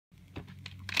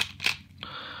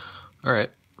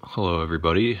Alright, hello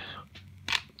everybody.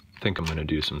 I think I'm going to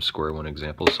do some Square-1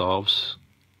 example solves.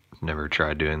 Never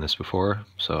tried doing this before,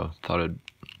 so thought it'd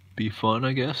be fun,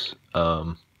 I guess.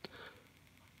 And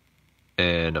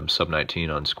I'm sub-19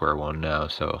 on Square-1 now,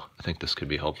 so I think this could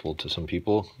be helpful to some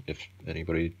people if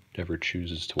anybody ever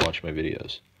chooses to watch my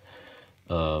videos.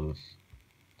 So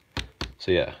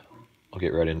yeah, I'll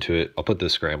get right into it. I'll put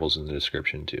the scrambles in the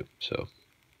description too. So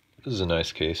this is a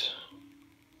nice case.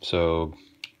 So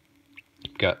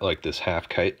got like this half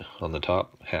kite on the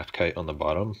top, half kite on the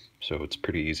bottom, so it's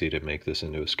pretty easy to make this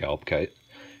into a scalp kite.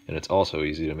 And it's also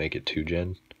easy to make it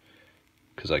 2-gen,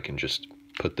 because I can just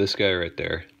put this guy right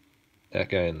there, that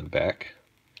guy in the back,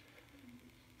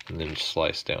 and then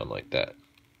slice down like that.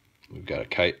 We've got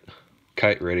a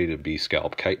kite ready to be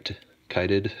scalp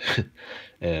kited,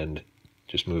 and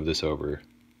just move this over.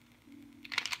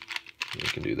 You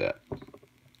can do that.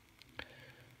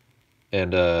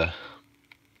 And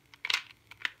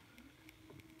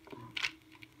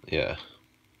yeah,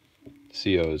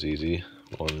 CO is easy.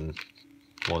 One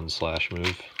slash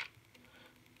move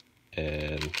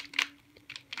and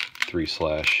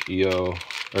 3/EO,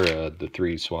 or the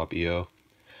 3 swap EO.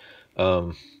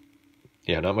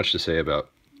 Yeah, not much to say about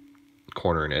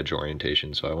corner and edge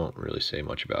orientation, so I won't really say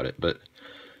much about it. But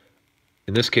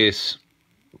in this case,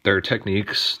 there are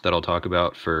techniques that I'll talk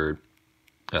about for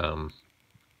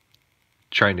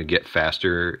trying to get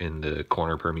faster in the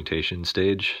corner permutation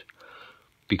stage,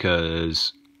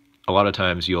 because a lot of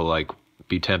times you'll like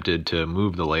be tempted to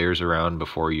move the layers around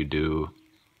before you do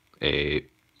a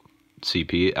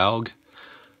CP alg,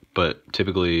 but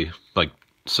typically, like,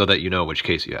 so that you know which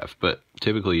case you have, but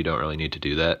typically you don't really need to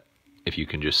do that if you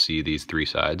can just see these 3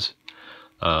 sides.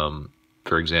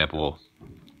 For example,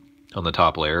 on the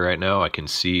top layer right now, I can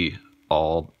see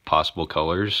all possible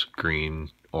colors: green,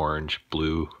 orange,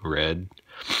 blue, red,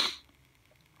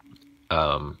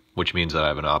 which means that I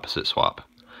have an opposite swap,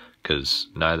 because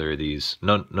none of these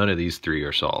 3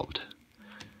 are solved.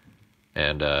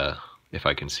 And if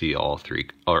I can see all 3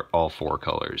 or all 4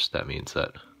 colors, that means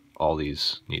that all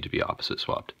these need to be opposite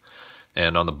swapped.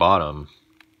 And on the bottom,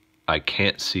 I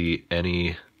can't see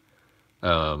any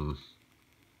orange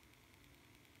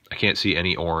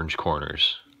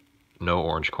corners. No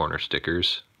orange corner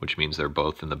stickers, which means they're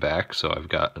both in the back, so I've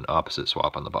got an opposite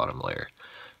swap on the bottom layer.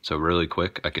 So really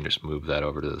quick, I can just move that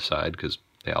over to the side, because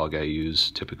the alg I use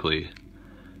typically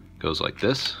goes like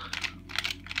this,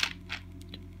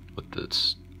 with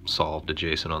this solved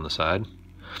adjacent on the side.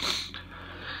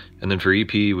 And then for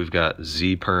EP, we've got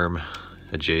Z perm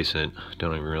adjacent.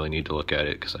 Don't even really need to look at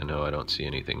it, because I know I don't see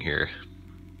anything here.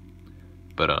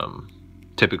 But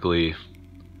typically,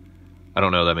 I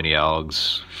don't know that many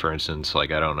algs. For instance,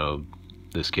 like, I don't know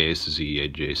this case Z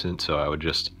adjacent, so I would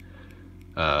just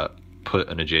put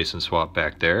an adjacent swap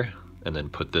back there, and then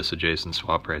put this adjacent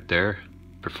swap right there,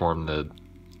 perform the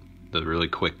really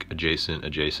quick adjacent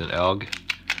alg,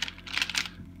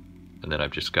 and then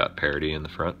I've just got parity in the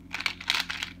front.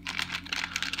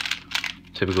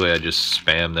 Typically I just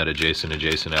spam that adjacent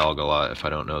alg a lot if I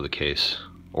don't know the case,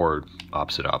 or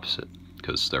opposite,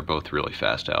 because they're both really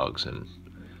fast algs and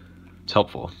it's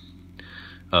helpful.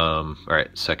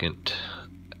 Alright, second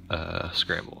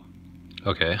scramble.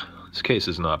 Okay, this case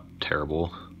is not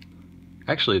terrible.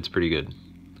 Actually, it's pretty good.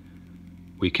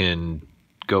 We can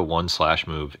go 1 slash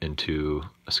move into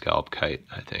a scalp kite,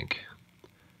 I think.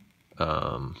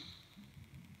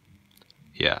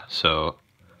 Yeah, so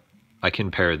I can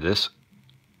pair this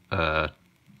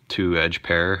 2-edge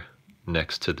pair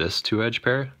next to this 2-edge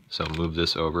pair. So move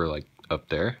this over like up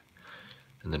there,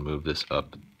 and then move this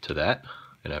up to that,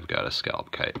 and I've got a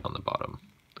scalp kite on the bottom.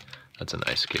 That's a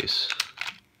nice case.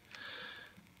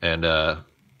 And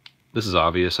this is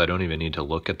obvious. I don't even need to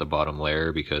look at the bottom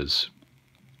layer, because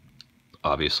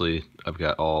obviously I've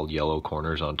got all yellow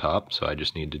corners on top, so I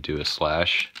just need to do a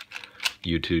slash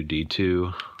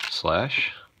U2D2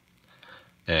 slash,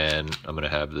 and I'm going to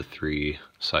have the 3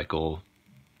 cycle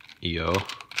EO.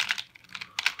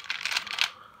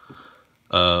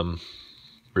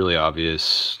 Really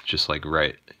obvious, just like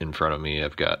right in front of me,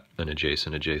 I've got an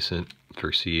adjacent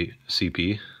for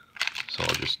CP, so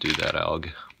I'll just do that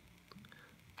alg.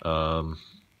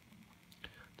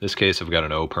 This case, I've got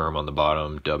an O perm on the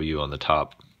bottom, W on the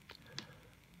top.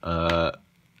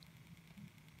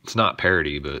 It's not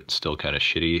parity, but it's still kind of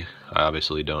shitty. I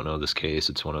obviously don't know this case.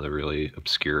 It's one of the really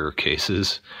obscure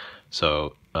cases.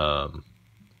 So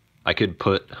I could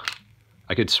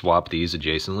swap these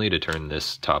adjacently to turn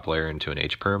this top layer into an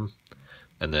H perm,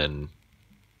 and then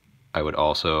I would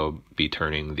also be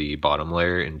turning the bottom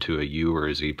layer into a U or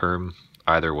a Z perm.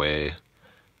 Either way,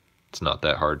 It's not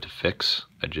that hard to fix.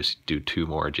 I just do 2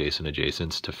 more adjacent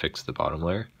adjacents to fix the bottom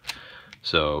layer.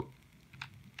 So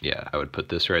yeah, I would put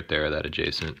this right there, that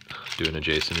adjacent, do an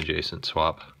adjacent adjacent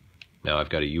swap. Now I've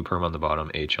got a U-perm on the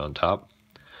bottom, H on top.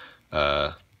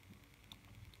 Doesn't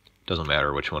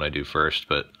matter which one I do first,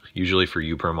 but usually for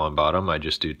U-perm on bottom, I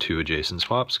just do 2 adjacent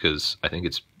swaps because I think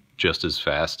it's just as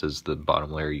fast as the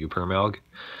bottom layer U-perm alg.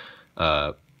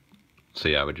 So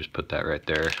yeah, I would just put that right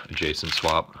there, adjacent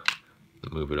swap,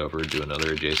 move it over, do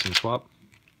another adjacent swap.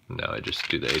 Now I just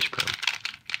do the H-perm.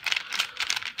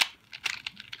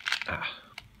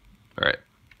 All right.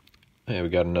 Yeah, we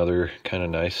got another kind of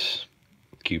nice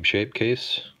cube shape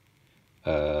case.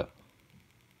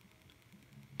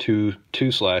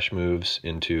 Two slash moves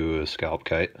into a scallop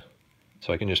kite.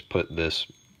 So I can just put this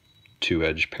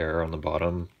 2-edge pair on the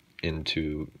bottom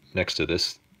into next to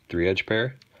this 3-edge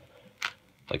pair,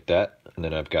 like that. And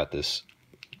then I've got this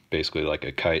basically like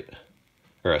a kite,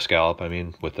 or a scallop, I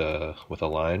mean, with a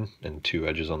line and 2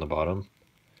 edges on the bottom.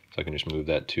 So I can just move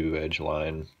that 2-edge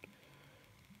line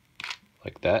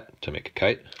like that to make a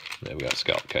kite. And then we got a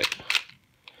scallop kite.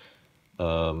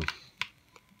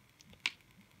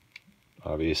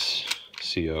 Obvious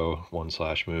CO 1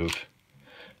 slash move.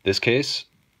 This case,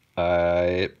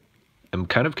 I am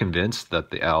kind of convinced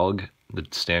that the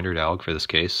standard alg for this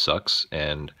case sucks,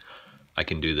 and I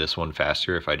can do this one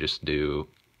faster if I just do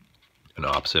an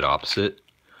opposite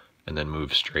and then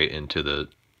move straight into the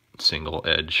single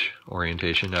edge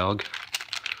orientation alg.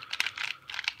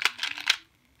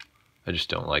 I just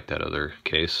don't like that other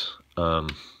case.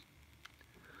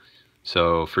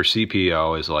 So for CP, I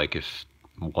always like if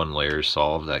 1 layer is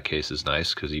solved, that case is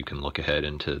nice because you can look ahead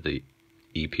into the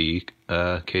EP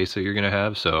case that you're going to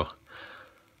have. So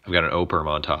I've got an O-perm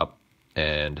on top,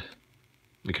 and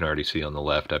you can already see on the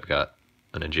left I've got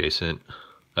an adjacent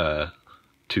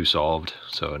 2 solved,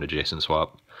 so an adjacent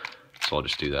swap. So I'll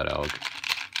just do that alg.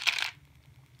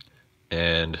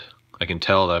 And I can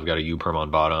tell that I've got a U-perm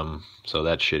on bottom, so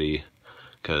that's shitty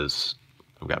because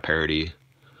I've got parity.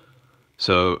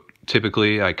 So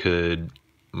typically I could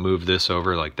move this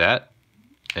over like that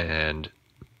and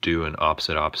do an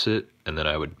opposite, and then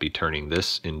I would be turning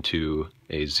this into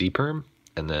a Z-perm,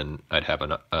 and then I'd have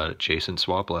an adjacent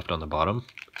swap left on the bottom.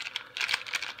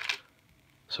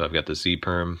 So I've got the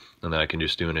Z-perm, and then I can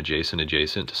just do an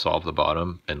adjacent to solve the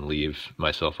bottom and leave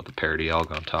myself with a parity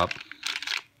alg on top.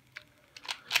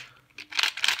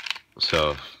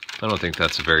 So I don't think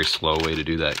that's a very slow way to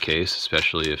do that case,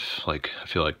 especially if, like, I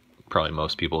feel like probably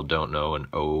most people don't know an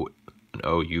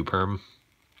O U-perm.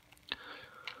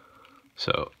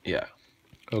 So yeah,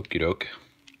 okie doke.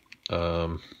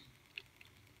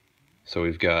 So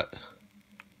we've got,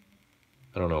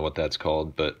 I don't know what that's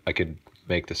called, but I could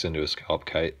make this into a scallop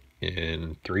kite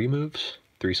in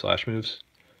 3 slash moves.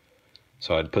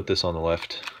 So I'd put this on the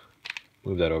left,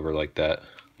 move that over like that,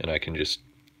 and I can just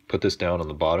put this down on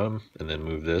the bottom and then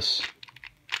move this,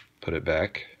 put it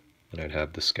back, and I'd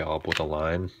have the scallop with a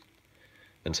line.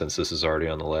 And since this is already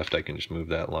on the left, I can just move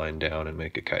that line down and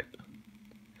make a kite.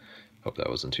 Hope that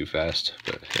wasn't too fast,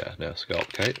 but yeah, now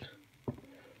scallop kite.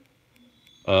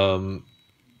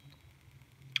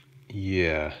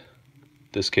 Yeah,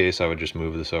 this case I would just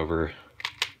move this over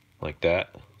like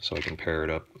that so I can pair it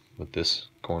up with this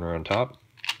corner on top.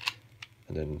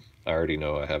 And then I already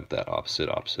know I have that opposite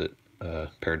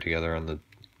paired together on the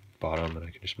bottom, and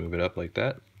I can just move it up like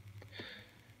that.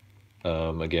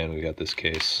 Again, we got this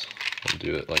case. I'll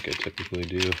do it like I typically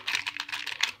do.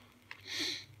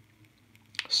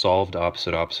 Solved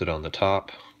opposite on the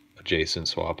top, adjacent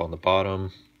swap on the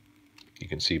bottom. You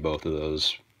can see both of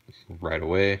those right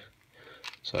away.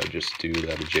 So I just do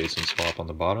that adjacent swap on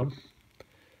the bottom.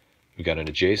 We've got an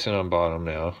adjacent on bottom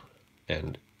now,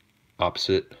 and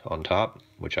opposite on top,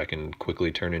 which I can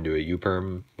quickly turn into a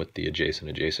U-perm with the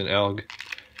adjacent alg.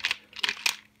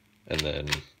 And then,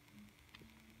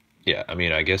 yeah, I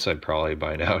mean, I guess I probably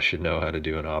by now should know how to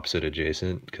do an opposite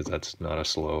adjacent, because that's not a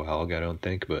slow alg, I don't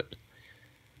think, but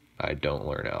I don't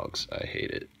learn algs. I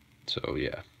hate it. So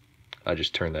yeah, I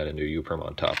just turn that into a U-perm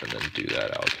on top and then do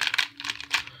that alg.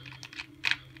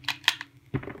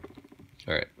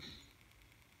 Alright.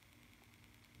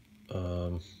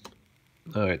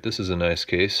 Alright, this is a nice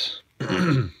case.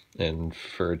 And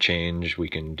for a change, we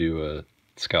can do a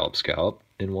scallop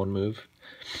in 1 move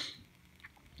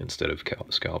instead of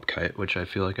scallop kite, which I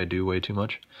feel like I do way too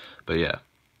much. But yeah,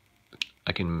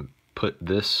 I can put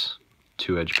this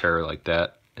 2-edge pair like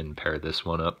that and pair this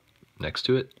one up next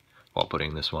to it while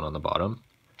putting this one on the bottom.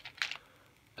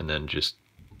 And then just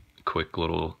quick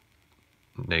little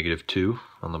 -2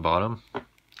 on the bottom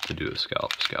to do a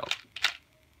scallop.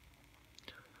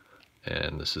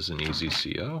 And this is an easy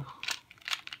CO.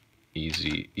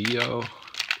 easy EO.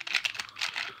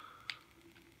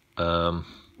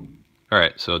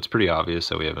 Alright, so it's pretty obvious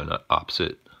that we have an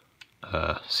opposite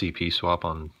CP swap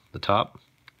on the top,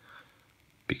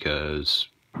 because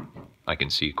I can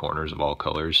see corners of all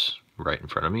colors right in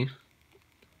front of me.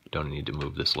 Don't need to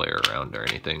move this layer around or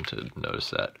anything to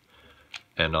notice that.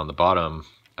 And on the bottom,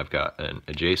 I've got an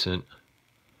adjacent,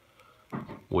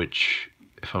 which,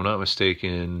 if I'm not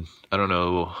mistaken, I don't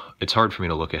know, it's hard for me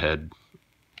to look ahead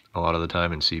a lot of the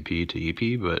time in CP to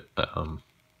EP, but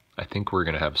I think we're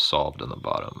going to have solved on the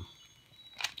bottom.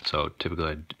 So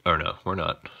typically, or no, we're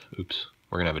not. Oops,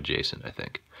 we're going to have adjacent, I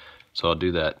think. So I'll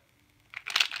do that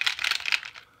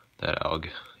alg.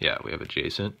 Yeah, we have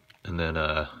adjacent. And then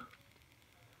I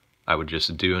would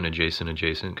just do an adjacent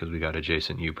because we got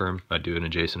adjacent U-perm. I'd do an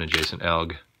adjacent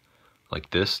alg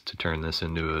like this to turn this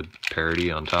into a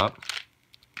parity on top.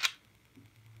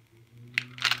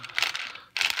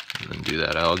 And then do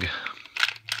that alg.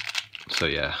 So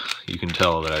yeah, you can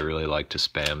tell that I really like to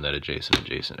spam that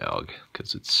adjacent alg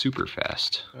because it's super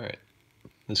fast. All right,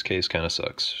 this case kind of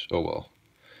sucks. Oh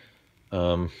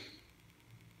well.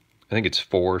 I think it's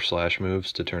 4 slash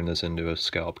moves to turn this into a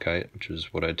scallop kite, which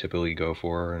is what I typically go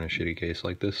for in a shitty case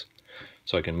like this.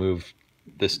 So I can move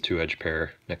this 2-edge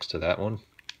pair next to that one.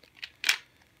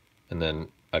 And then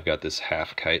I've got this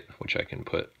half kite, which I can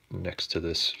put next to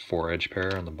this 4-edge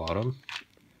pair on the bottom.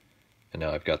 And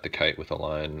now I've got the kite with a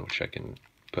line, which I can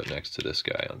put next to this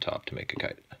guy on top to make a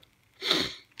kite.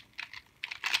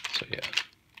 So yeah,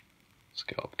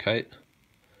 scallop kite.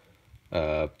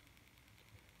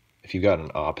 If you got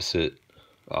an opposite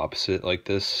like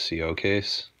this CO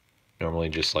case, normally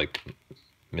just like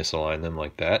misalign them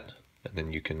like that, and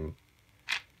then you can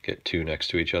get 2 next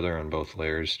to each other on both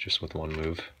layers just with 1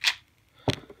 move.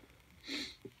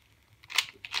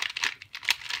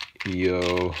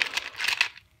 EO,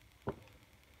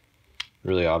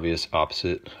 really obvious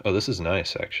opposite. Oh, this is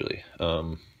nice actually.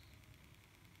 So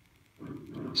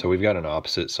we've got an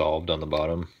opposite solved on the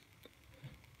bottom,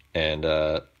 and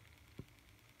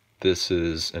this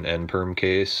is an N-perm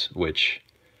case, which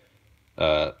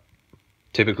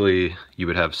typically you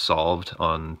would have solved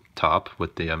on top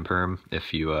with the N-perm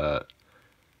if you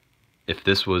if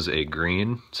this was a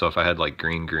green. So if I had like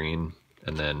green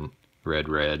and then red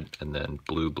and then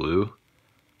blue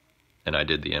and I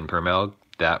did the N-perm alg,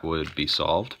 that would be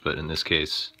solved. But in this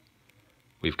case,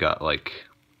 we've got like,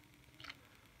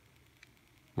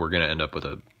 we're gonna end up with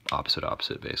a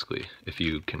opposite basically. If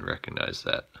you can recognize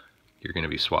that, you're going to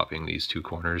be swapping these 2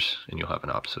 corners and you'll have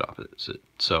an opposite.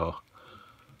 So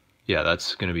yeah,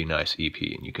 that's going to be nice EP,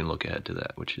 and you can look ahead to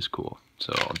that, which is cool.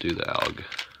 So I'll do the alg.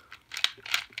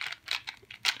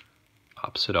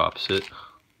 Opposite.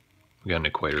 We got an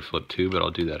equator flip too, but I'll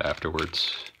do that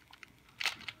afterwards.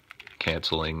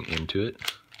 Canceling into it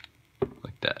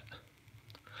like that.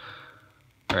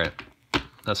 All right,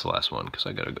 that's the last one because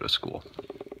I got to go to school.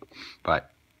 Bye.